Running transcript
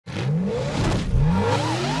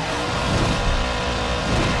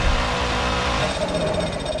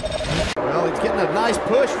nice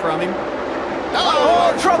push from him.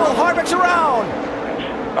 Oh, trouble. Harvick's around.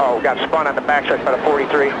 Oh, got spun on the backside by the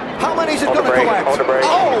 43. How many is it going to collect?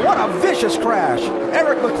 Oh, what a vicious crash.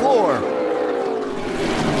 Eric McClure.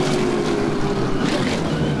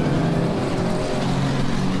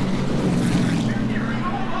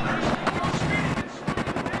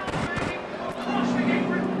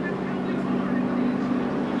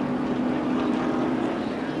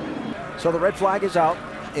 So the red flag is out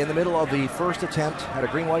in the middle of the first attempt at a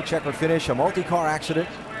green-white checker finish, a multi-car accident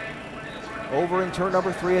over in turn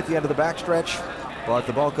number 3 at the end of the backstretch, but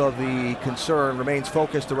the bulk of the concern remains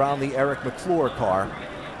focused around the Eric McClure car.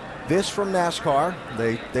 This from NASCAR.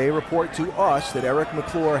 They report to us that Eric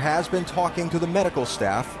McClure has been talking to the medical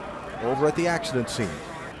staff over at the accident scene.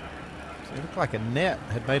 It looked like a net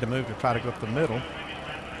had made a move to try to go up the middle.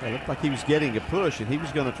 It looked like he was getting a push, and he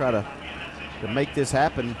was going to try to make this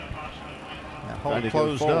happen. That hole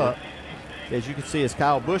closed up. As you can see, as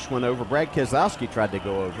Kyle Busch went over, Brad Keselowski tried to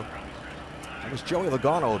go over. It was Joey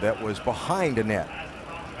Logano that was behind the net.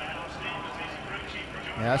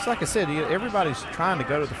 Yeah, it's like I said, everybody's trying to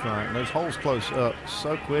go to the front, and those holes close up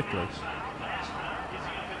so quickly. You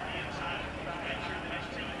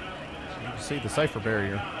can see the safer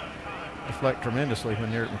barrier deflect tremendously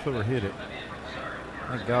when Eric McClure hit it.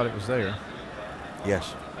 Thank God it was there.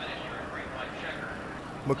 Yes.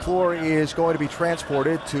 McClure is going to be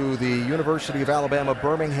transported to the University of Alabama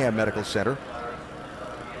Birmingham Medical Center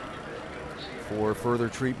for further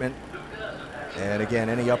treatment. And again,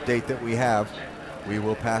 any update that we have, we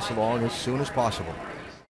will pass along as soon as possible.